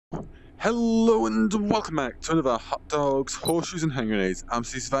Hello and welcome back to another Hot Dogs, Horseshoes and Hand Grenades. I'm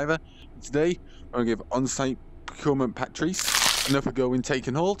CZSurvivor. Today, I'm going to give on-site procurement factories another go in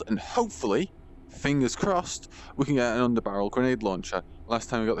taking hold, and hopefully, fingers crossed, we can get an under-barrel grenade launcher. Last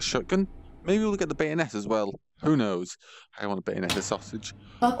time we got the shotgun, maybe we'll get the bayonet as well. Who knows? I want a bayonet sausage.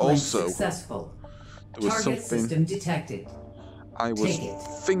 Also, successful. there was Target something system detected. I was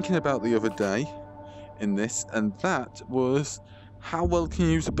thinking about the other day in this, and that was how well can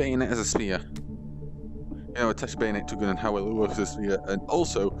you use a bayonet as a spear? You know, attach a bayonet to a gun and how well it works as a spear. And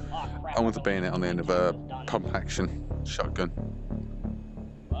also, I want a bayonet on the end of a pump action shotgun.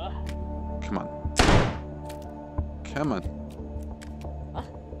 Come on. Come on.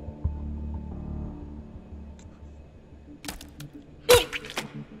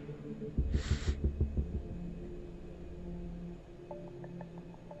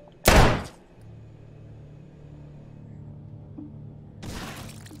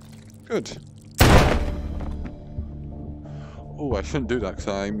 Good. Oh, I shouldn't do that because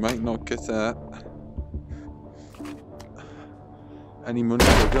I might not get any money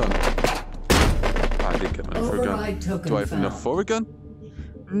for a gun. I did get money for a gun. Do I have enough for a gun?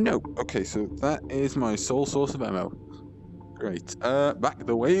 No. Okay, so that is my sole source of ammo. Great. Back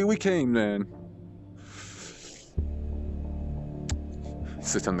the way we came then.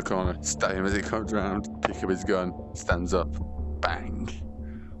 Sit on the corner, stab him as he comes around, pick up his gun, stands up, bang.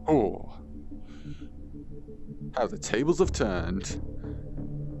 Oh, how the tables have turned.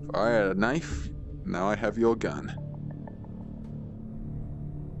 If I had a knife, now I have your gun.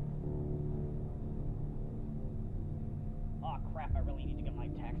 Oh crap, I really need to get my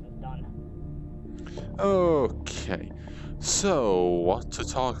taxes done. Okay, so what to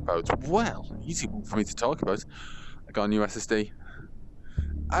talk about? Well, easy one for me to talk about. I got a new SSD.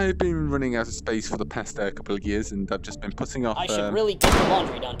 I've been running out of space for the past couple of years, and I've just been putting off... I should really get the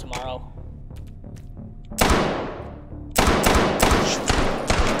laundry done tomorrow.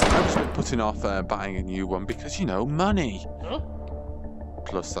 I've just been putting off buying a new one because, you know, money. Huh?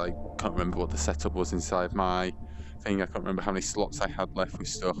 Plus, I can't remember what the setup was inside my thing. I can't remember how many slots I had left with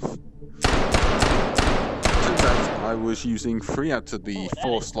stuff. Turns out I was using 3 out of the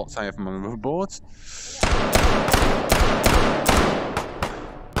 4 slots I have on my motherboard.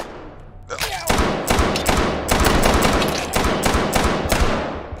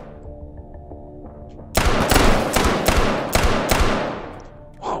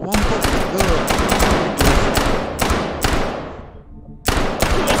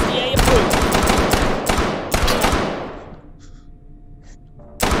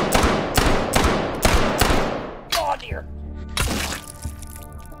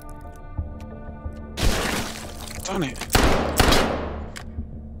 Done it.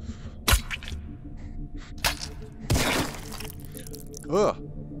 Ugh.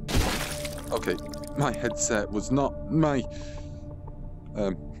 Okay, my headset was not my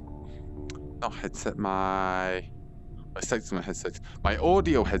not headset, my headset. My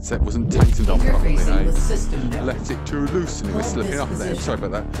audio headset wasn't tightened off properly. I left it too loose and it was slipping off there. Sorry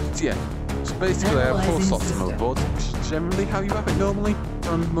about that. So yeah, so basically I have 4 slots on my board, which is generally how you have it normally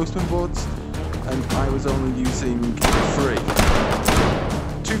on most motherboards. And I was only using 3.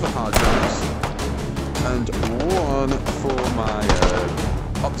 2 for hard drives, and 1 for my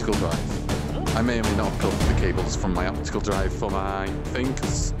optical drive. I may or may not have built the cables from my optical drive for my thing,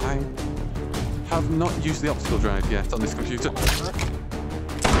 because I have not used the optical drive yet on this computer.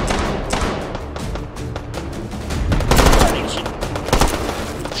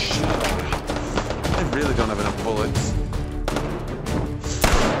 I really don't have enough bullets.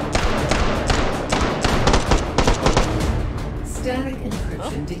 Static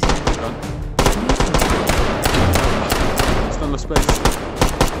encryption detected. It's not enough space.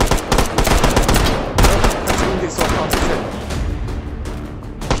 So I can't hit it.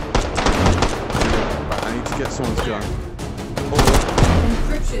 Right, I need to get someone's gun.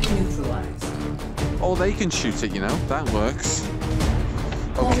 Encryption neutralized. Oh, they can shoot it, you know. That works.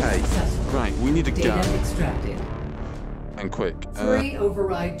 Okay. Right, we need a gun. Data extracted. And quick. 3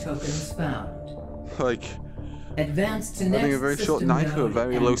 override tokens found. Like... Advanced to having a very short knife with a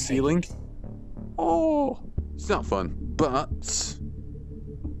very low ceiling. Oh, it's not fun, but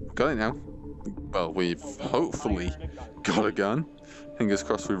we've got it now. Well, we've hopefully got a gun. Fingers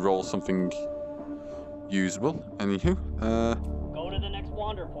crossed we roll something usable. Anywho, go to the next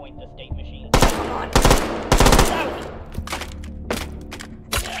wander point, the state machine. Come on.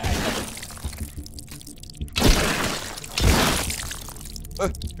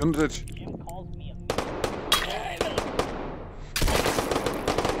 Under the ditch. Gimp calls me a...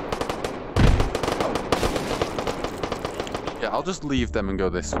 Yeah, I'll just leave them and go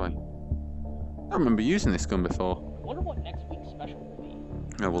this way. I remember using this gun before. I wonder what next week's special will be.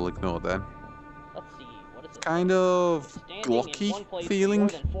 Yeah, we'll ignore them. Let's see, what is it? Kind of Standing in glocky one place feeling.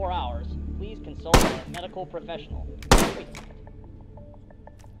 for more than 4 hours. Please consult a medical professional. Wait.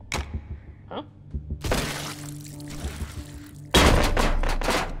 Huh?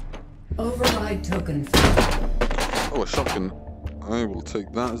 Override token found. Oh, a shotgun. I will take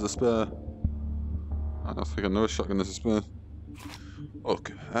that as a spare. I don't think I know a shotgun as a spare.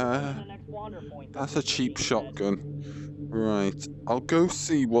 Okay. The next wander point. That's a cheap shotgun. Right. I'll go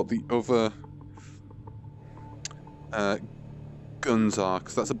see what the other guns are,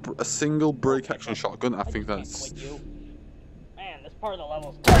 because that's a single break action shotgun. I think that's. Man, this part of the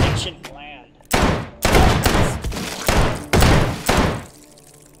level's prediction bland.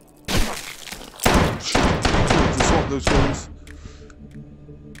 To swap those guns.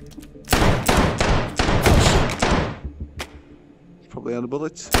 Probably out of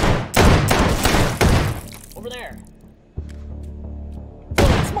bullets. Over there.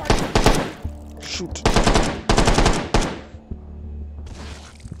 Shoot.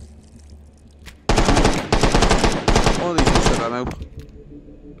 One of these must have ammo.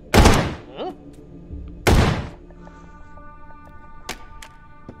 Huh?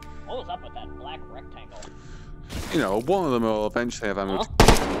 What was up with that black rectangle? You know, one of them will eventually have ammo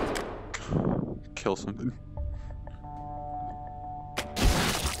to kill something.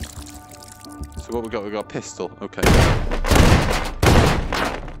 So what we got? We got a pistol. Okay.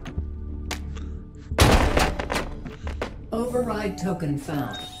 Override token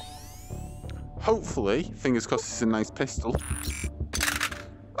found. Hopefully, fingers crossed, it's a nice pistol.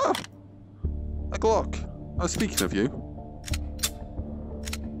 Oh, a Glock. Oh, speaking of you,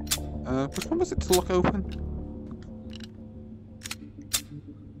 which one was it to lock open?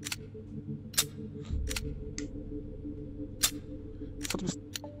 I thought it was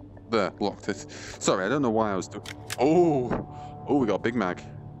there. Locked it. Sorry, I don't know why I was doing. Oh, we got a big mag.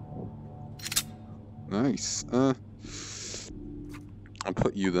 Nice. I'll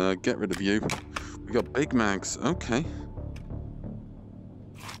put you there. Get rid of you. We got big mags. Okay.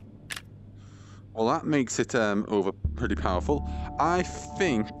 Well, that makes it over pretty powerful. I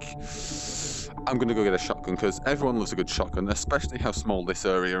think I'm gonna go get a shotgun because everyone loves a good shotgun, especially how small this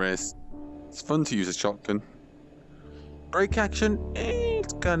area is. It's fun to use a shotgun. Break action,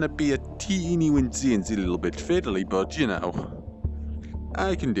 it's gonna be a teeny weensy little bit fiddly, but you know,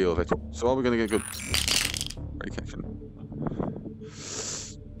 I can deal with it. So are we gonna get good break action?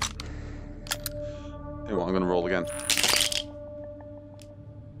 You know what, I'm gonna roll again.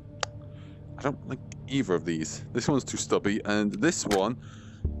 I don't like either of these. This one's too stubby, and this one,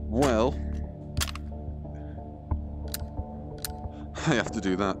 well, I have to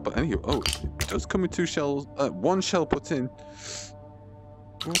do that. But anyway, oh, it does come with 2 shells. 1 shell put in.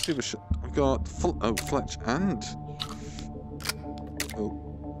 What's the other shell? We got Fletch and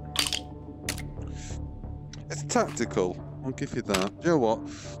it's tactical. I'll give you that. You know what?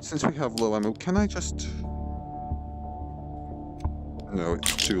 Since we have low ammo, can I just? No,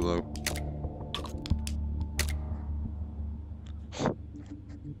 it's too low.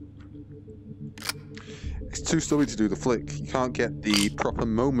 It's too stubby to do the flick. You can't get the proper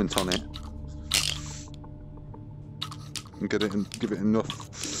moment on it. And get it and give it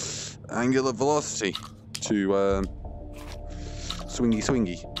enough angular velocity to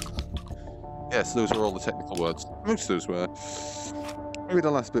swingy. Yes, those were all the technical words. Most of those were. Maybe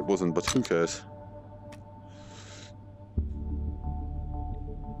the last bit wasn't, but who cares?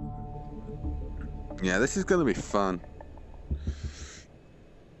 Yeah, this is going to be fun.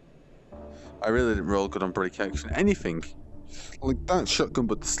 I really didn't roll good on break action. Anything like that shotgun,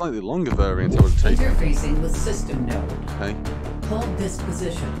 but the slightly longer variant I would take. Interfacing with system node. Okay. Hold this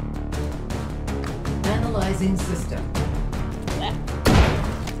position. Analyzing system.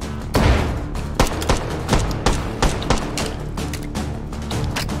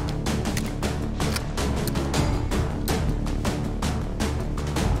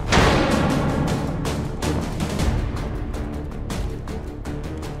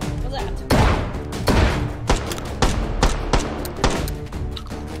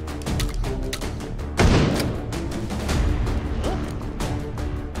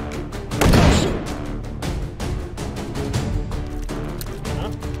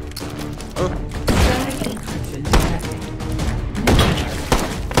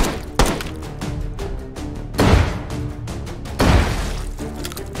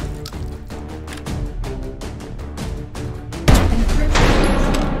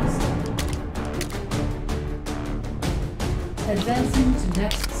 Advancing to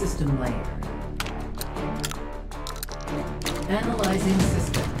next system layer. Analyzing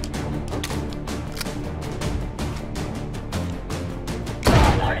system.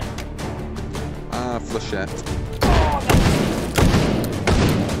 flechette.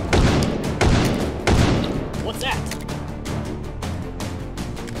 What's that?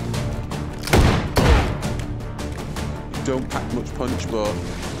 Don't pack much punch, but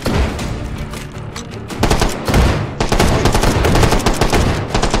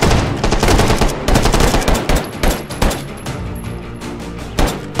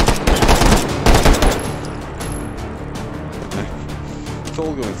it's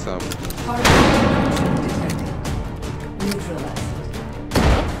all going south. Particle detected. Neutralized.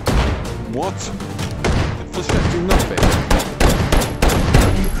 What? Did flechette do nothing?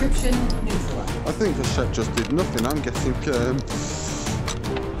 Encryption neutralized. I think flechette just did nothing. I'm guessing.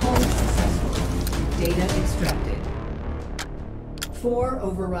 Hold successful. Data extracted. 4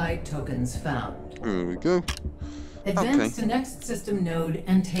 override tokens found. There we go. Advance to next system node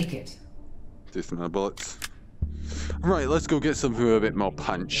and take it. Decent amount of bullets. Right, let's go get something with a bit more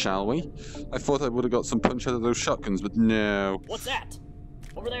punch, shall we? I thought I would have got some punch out of those shotguns, but no. What's that?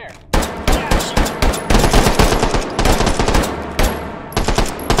 Over there.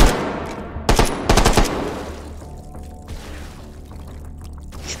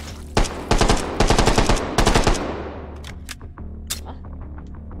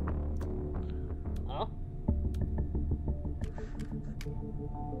 Huh?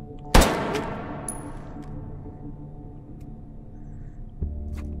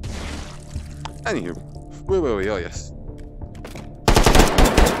 Anywho, where were we? Oh, yes.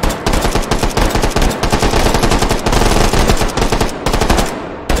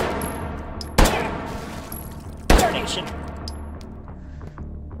 Coordination.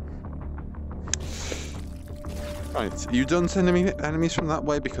 Right, are you done sending me enemies from that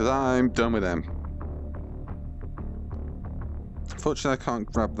way? Because I'm done with them. Unfortunately, I can't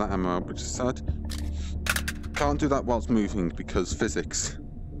grab that ammo, which is sad. Can't do that whilst moving because physics.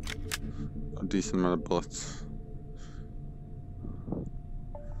 A decent amount of bullets.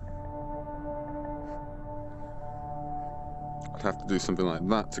 I'd have to do something like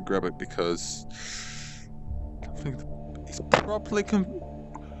that to grab it because I think it's probably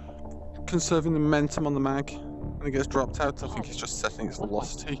conserving the momentum on the mag when it gets dropped out. I think it's just setting its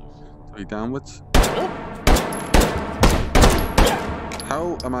velocity to be downwards.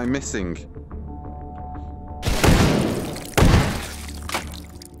 How am I missing?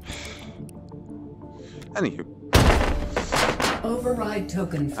 Anywho. Override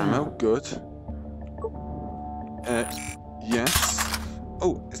token found. Ammo, good. Yes.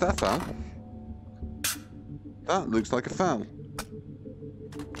 Oh, is that a foul? That looks like a foul.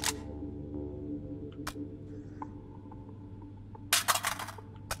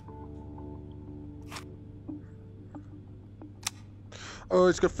 Oh,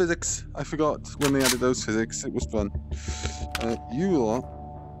 it's got physics. I forgot when they added those physics. It was fun. You lot.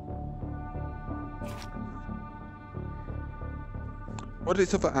 Where did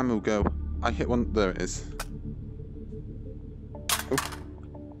its other ammo go? I hit one. There it is.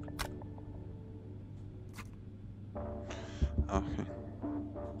 Oh. Okay.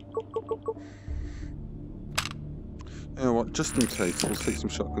 You know what? Just in case, we'll take some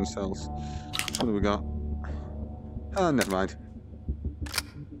shotgun cells. What do we got? Ah, never mind.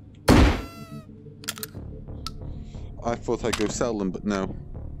 I thought I'd go sell them, but no.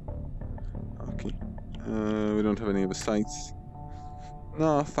 Okay. We don't have any other sights.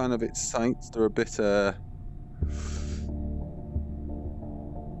 Not a fan of its sights. They're a bit,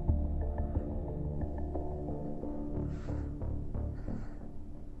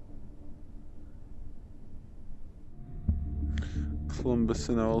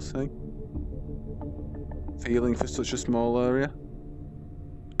 cumbersome, I'll say. Feeling for such a small area.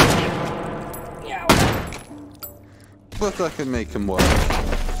 But I can make them work.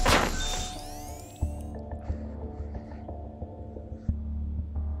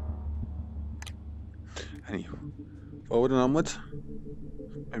 Anyway, forward and onward.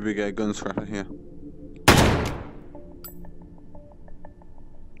 Maybe we get a gun scrapper here.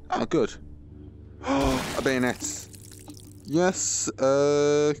 Oh, good. Oh, a bayonet. Yes,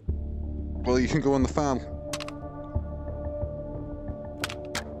 well, you can go on the foul.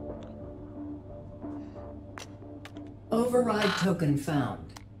 Override token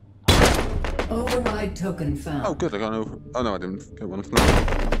found. Override token found. Oh, good, I got an over. Oh, no, I didn't get one.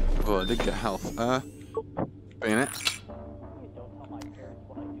 Oh, I did get health. Bayonet. Please don't tell my parents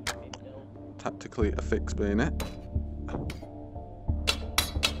what I do to get killed. Tactically affix bayonet.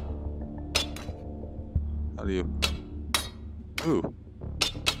 How do you? Ooh.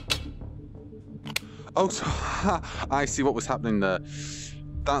 Oh, so I see what was happening there.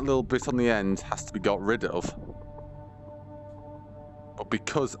 That little bit on the end has to be got rid of. But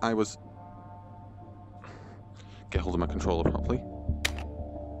because I was... get hold of my controller properly.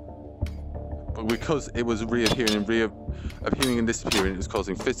 But because it was reappearing and disappearing, it was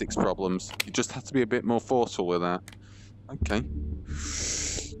causing physics problems. You just have to be a bit more forceful with that. Okay.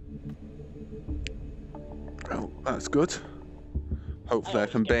 Oh, that's good. Hopefully I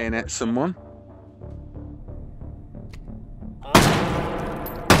can bayonet someone.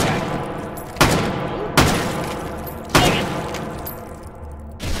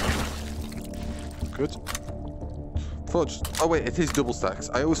 Good. Oh wait, it is double stacks.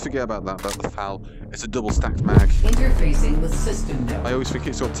 I always forget about that, about the FAL. It's a double stacked mag. Interfacing with system node. I always think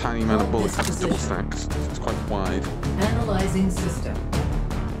it's got a tiny amount of bullets, it's double stacks. So it's quite wide. Analyzing system.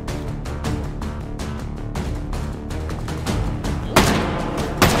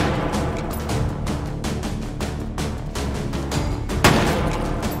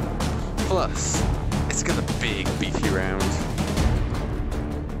 Plus, it's got a big beefy round.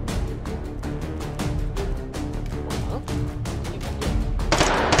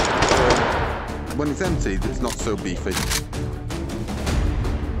 When it's empty, it's not so beefy. Yes,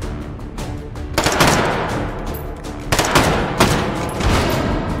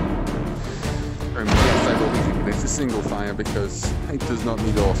 I will be thinking it's a single fire because it does not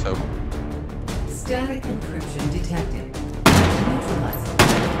need auto. Static encryption detected. Neutralizing.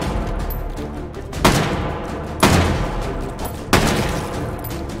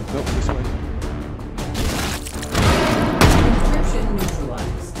 Nope, this way. Encryption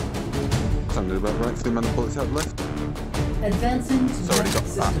neutralized. Sounded about right for the amount of bullets I have left. Advancing to Sorry, next got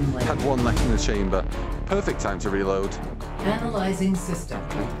system that. layer. Had one left in the chamber. Perfect time to reload. Analyzing system.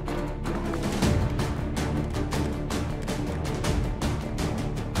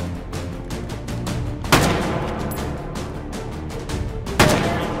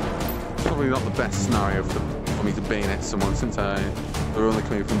 Probably not the best scenario for me to bayonet someone since we're only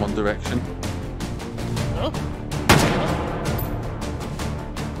coming from one direction. Huh?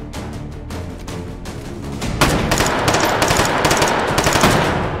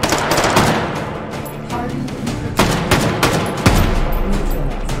 Hardened encryption.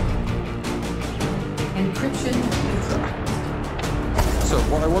 Neutralizing. Encryption neutralized. So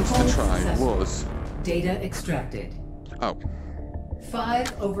what I wanted to try was... Data extracted. Oh.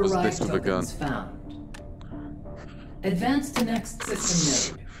 5 override this with a tokens found. Advance to next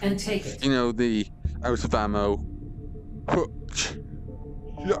system node and take it. You know, the out of ammo,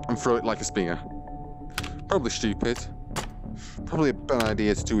 and throw it like a spear. Probably stupid. Probably a bad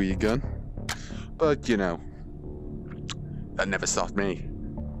idea to do with your gun. But, you know, that never stopped me.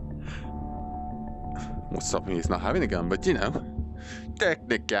 What stopped me is not having a gun, but, you know,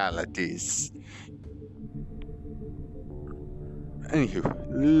 technicalities. Anywho,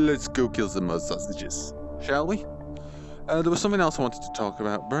 let's go kill some more sausages, shall we? There was something else I wanted to talk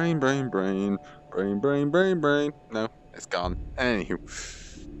about. Brain. No, it's gone. Anywho,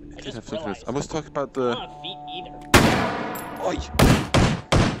 I just have realized. I was talking about I'm the... not on feet either. Oi!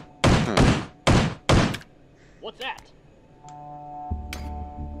 What's that?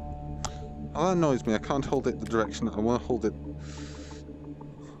 Oh, that annoys me. I can't hold it the direction that I want to hold it.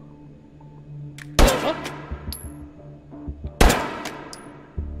 Huh?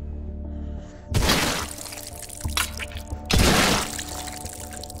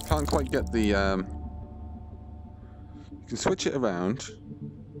 Can't quite get the, You can switch it around.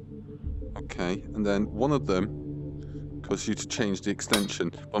 Okay, and then one of them causes you to change the extension.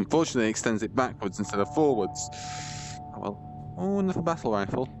 But unfortunately, it extends it backwards instead of forwards. Oh well. Oh, another battle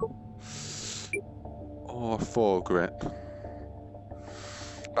rifle. Or foregrip.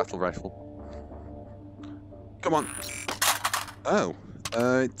 Battle rifle. Come on. Oh.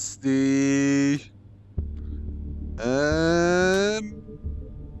 It's the...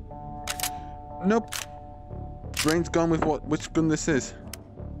 Nope. Brain's gone with which gun this is.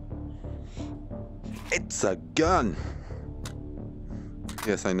 It's a gun.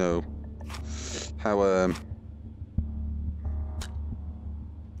 Yes, I know. How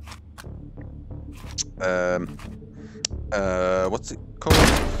what's it called?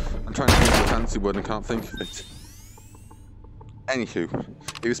 I'm trying to think of a fancy word and can't think of it. Anywho,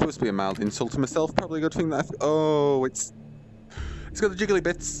 it was supposed to be a mild insult to myself. Probably a good thing that it's got the jiggly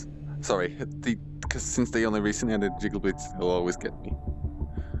bits. Sorry, because since they only recently added jiggle bits, they'll always get me.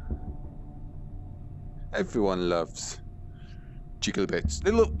 Everyone loves jiggle bits.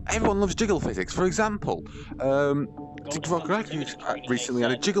 Everyone loves jiggle physics. For example, Deep Rock Galactic recently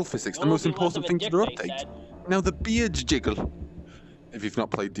added jiggle physics, the most important thing to their update. Now the beards jiggle. If you've not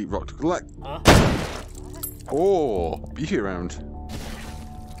played Deep Rock Galactic. Oh, beefy around.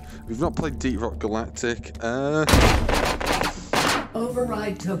 If you've not played Deep Rock Galactic,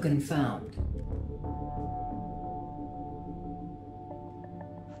 Override token found.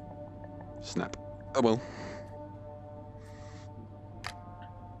 Snap. Oh well.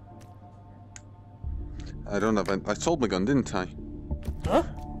 I don't have any. I sold my gun, didn't I? Huh?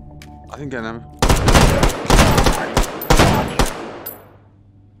 I didn't get an ammo.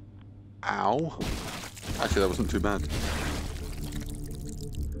 Ow. Actually, that wasn't too bad.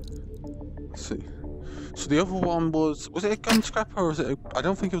 Let's see. So the other one was it a gun scrapper or was it I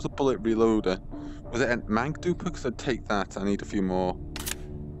don't think it was a bullet reloader. Was it a mag duper? Because I'd take that. I need a few more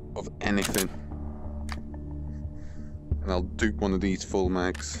of anything. And I'll dupe one of these full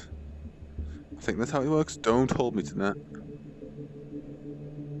mags. I think that's how it works. Don't hold me to that.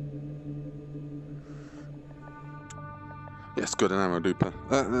 Yes, good, an ammo duper.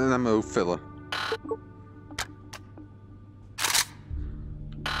 An ammo filler.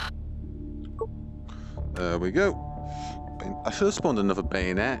 There we go. I should have spawned another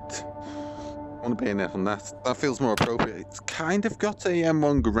bayonet. I want a bayonet on that. That feels more appropriate. It's kind of got a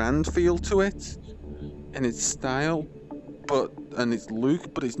M1 Grand feel to it. In its style. And its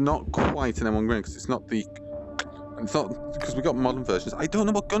look, but it's not quite an M1 Grand because it's not because we got modern versions. I don't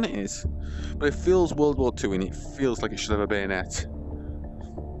know what gun it is, but it feels World War II and it feels like it should have a bayonet.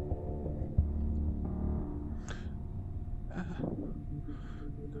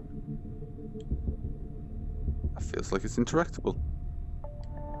 That feels like it's interactable.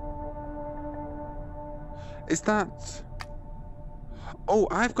 Is that? Oh,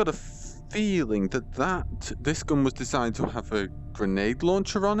 I've got a feeling that this gun was designed to have a grenade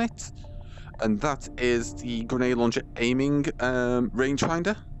launcher on it, and that is the grenade launcher aiming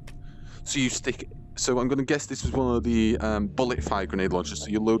rangefinder. So I'm going to guess this was one of the bullet fire grenade launchers. So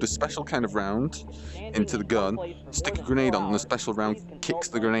you load a special kind of round into the gun, stick a grenade on, and the special round kicks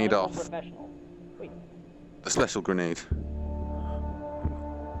the grenade off. The special grenade.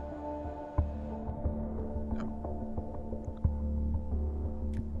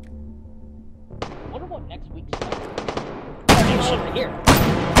 Next week's over here.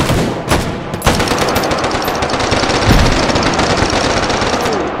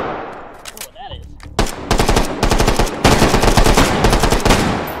 Oh, that is.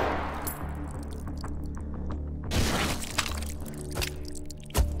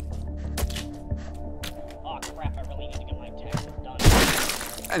 Oh crap, I really need to get my taxes done.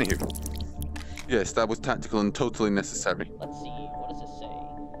 Anywho. Yes, that was tactical and totally necessary. Let's see, what does it say?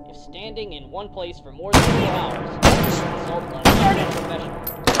 If standing in one place for more than 8 hours, assault on a professional.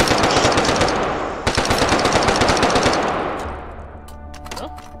 Huh?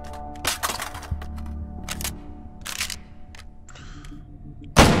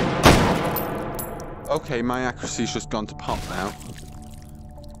 Okay, my accuracy's just gone to pop now.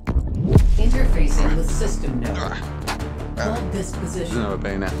 Interfacing with system node. Hold this position. No, a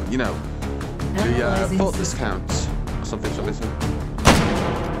bayonet. You know, the port discount or something like this.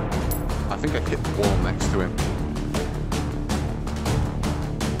 I think I hit the wall next to him.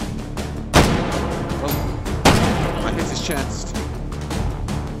 Well, I hit his chest.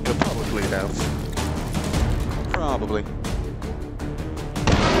 He'll probably bleed out. Probably.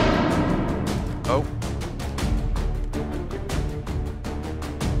 Oh.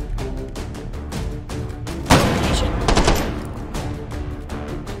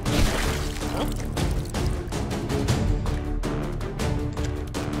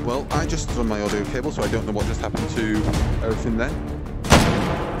 Well, I just on my audio cable, so I don't know what just happened to everything then.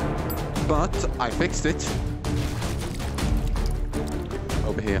 But I fixed it.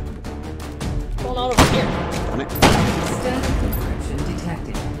 Over here. What's going on over here? On it. Static encryption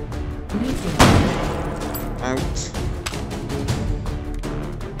detected. Neutral. Out.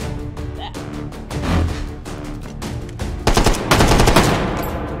 That.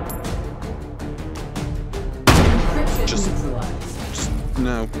 Encryption Just- neutralized.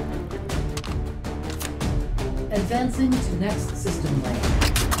 No. Advancing to next system layer.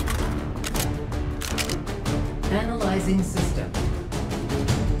 Analyzing system.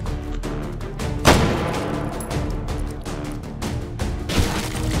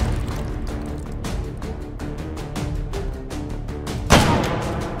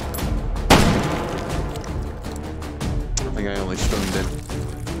 I think I only stunned him.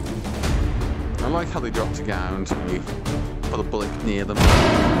 I like how they dropped a ground when you put a bullet near them.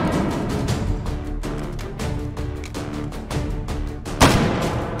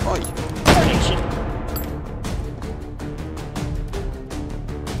 Oi! Tarnation.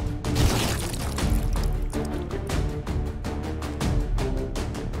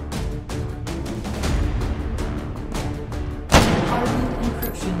 Hardened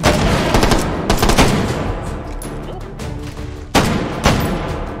encryption.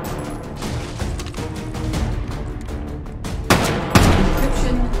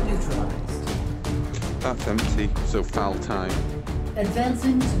 Encryption neutralized. so foul time.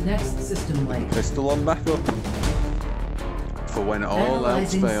 Advancing to next system link. Pistol on backup. For when all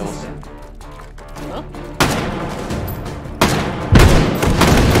else Analyzing fails. system. Huh?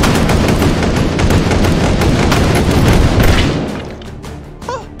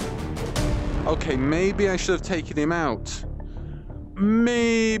 Okay, maybe I should have taken him out.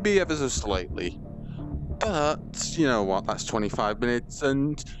 Maybe ever so slightly. But, you know what, that's 25 minutes,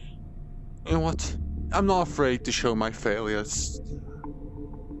 and you know what? I'm not afraid to show my failures.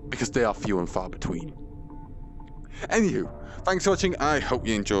 Because they are few and far between. Anywho, thanks for watching, I hope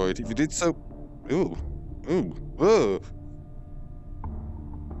you enjoyed. If you did so... Ooh.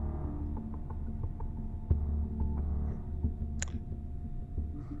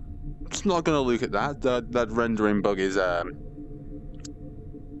 Just not gonna look at that. That rendering bug is I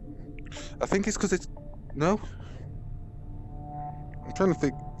think it's because it's no. I'm trying to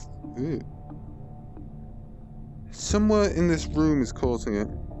think. Ew. Somewhere in this room is causing it.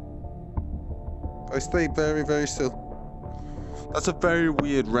 I stay very, very still. That's a very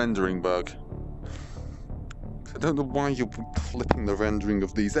weird rendering bug. I don't know why you're flipping the rendering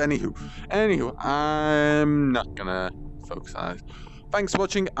of these. Anywho, I'm not gonna focus on it. Thanks for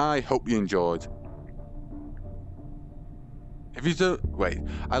watching, I hope you enjoyed. If you don't... Wait,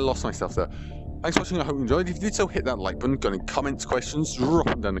 I lost myself there. Thanks for watching, I hope you enjoyed. If you did so, hit that like button. Got any comments, questions, drop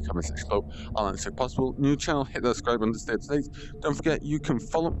them down in the comment section below. I'll answer if possible. New channel, hit that subscribe button to stay up to date. Don't forget, you can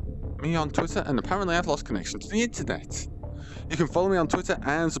follow me on Twitter, and apparently I've lost connection to the internet. You can follow me on Twitter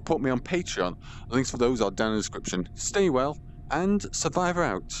and support me on Patreon. Links for those are down in the description. Stay well, and Survivor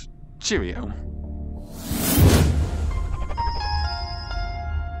out. Cheerio.